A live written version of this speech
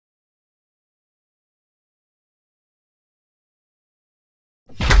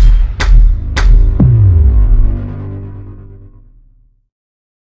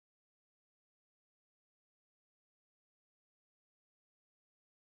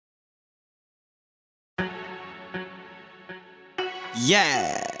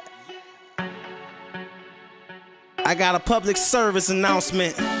Yeah. I got a public service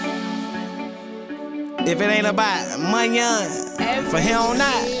announcement. If it ain't about Munyun, for him or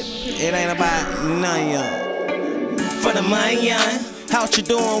not, it ain't about Munyun. For the Munyun, how you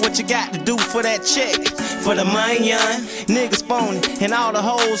doing? What you got to do for that check? For the Munyun, niggas phony and all the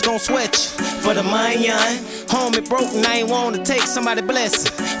hoes gon' sweat you. For the Munyun, homie broke and I ain't wanna take somebody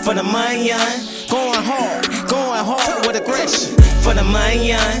blessing. For the Munyun, going hard with aggression. For the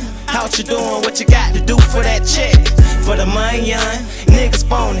Munyun, how you doing? What you got to do for that check? For the Munyun, niggas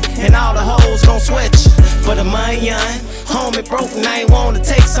phony and all the hoes gon' sweat you. For the Munyun, homie broke and I ain't wanna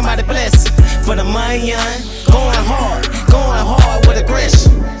take somebody blessing. For the Munyun, going hard with aggression.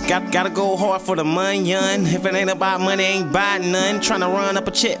 Gotta go hard for the Munyun. If it ain't about money, ain't buy none. Tryna run up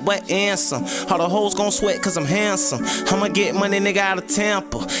a check, but handsome. All the hoes gon' sweat cause I'm handsome. I'ma get money, nigga, out of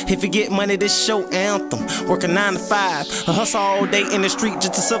temper. If you get money, this show anthem. Working 9 to 5, a hustle all day in the street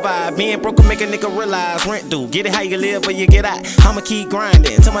just to survive. Being broke will make a nigga realize rent due. Get it how you live or you get out. I'ma keep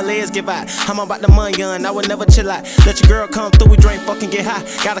grinding till my legs give out. I'm about the Munyun, I would never chill out. Let your girl come through, we drink, fucking get high.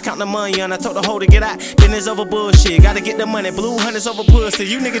 Gotta count the Munyun, I told the hoe to get out. Business over bullshit, gotta get the money. Blue hundreds over pussy.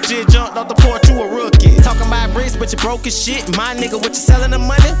 You niggas just jumped off the porch, you a rookie. Talking about bricks, but you broke as shit. My nigga, what you selling the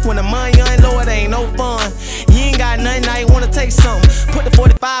money? When the Munyun low, it ain't no fun. You ain't got nothing, now you wanna take something. Put the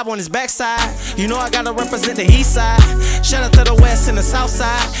 45 on his backside. You know I gotta represent the east side. Shout out to the west and the south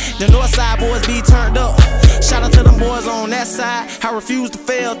side. The north side boys be turned up. Shout out to them boys on that side. I refuse to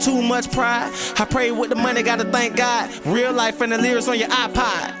fail, too much pride. I pray with the money, gotta thank God. Real life and the lyrics on your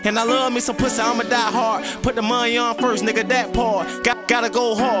iPod. And I love me some pussy, I'ma die hard. Put the money on first, nigga, that part. Gotta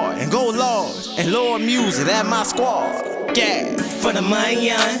go hard and go large. And Lord music, that my squad. Yeah. For the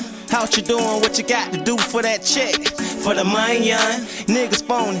Munyun, how you doing? What you got to do for that check? For the Munyun, niggas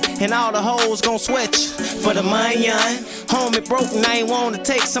phony and all the hoes gon' sweat you. For the Munyun, homie broke and I ain't wanna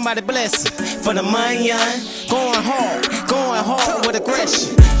take somebody blessing. For the Munyun, going hard with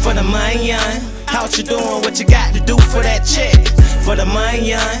aggression. For the Munyun, how you doing? What you got to do for that check? For the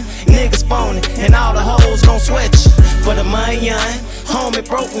Munyun, niggas phony and all the hoes gon' sweat you. For the Munyun, homie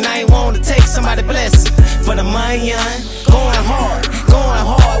broke and I ain't wanna take somebody blessing. For the Munyun, going hard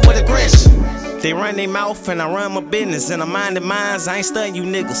with aggression. They run their mouth and I run my business. And I mind their minds, I ain't studying you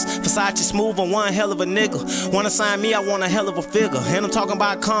niggas. Versace smooth on one hell of a nigga. Wanna sign me, I want a hell of a figure. And I'm talking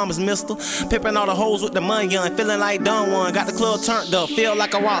about commas, mister. Pippin' all the hoes with the Munyun. Feeling like Don One, got the club turned up. Feel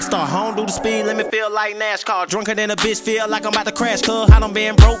like a rock star, I don't do the speed limit. Feel like NASCAR, drunker than a bitch. Feel like I'm about to crash, cuz I done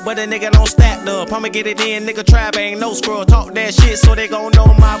been broke, but a nigga don't stacked up. I'ma get it in, nigga, trap ain't no scrub. Talk that shit so they gon'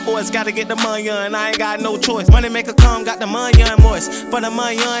 know my voice. Gotta get the Munyun, I ain't got no choice. Money maker come, got the Munyun moist. For the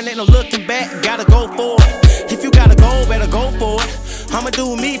Munyun, ain't no looking back, gotta go for it. If you gotta go, better go for it. I'ma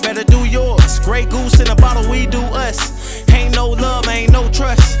do me, better do yours. Grey Goose in a bottle, we do us. Ain't no love, ain't no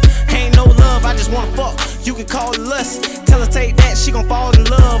trust. Ain't no love, I just wanna fuck. You can call it lust. Tell her take that, she gon' fall in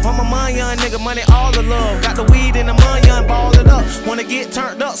love. I'm a Munyun nigga, money all the love. Got the weed in the Munyun, ball it up. Wanna get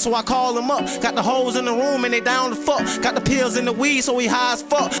turned up, so I call them up. Got the hoes in the room and they down to fuck. Got the pills in the weed, so we high as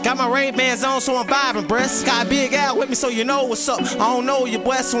fuck. Got my Ray-Bans on, so I'm vibing, breast. Got a big Al with me, so you know what's up. I don't know your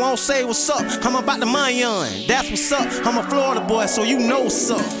boy, so I don't say what's up. I'm about the Munyun, that's what's up. I'm a Florida boy, so you know what's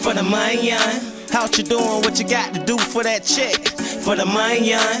up. For the Munyun, how you doing? What you got to do for that check? For the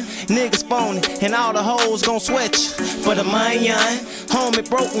Munyun, niggas phony and all the hoes gon' sweat you. For the Munyun, homie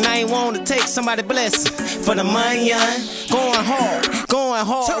broke and I ain't wanna take somebody blessing. For the Munyun, going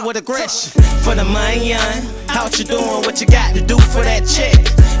hard with aggression. For the Munyun, how you doing? What you got to do for that check?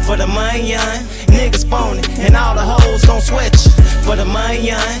 For the Munyun, niggas phony and all the hoes gon' sweat you. For the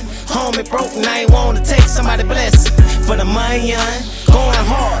Munyun, homie broke and I ain't wanna take somebody blessing. For the Munyun,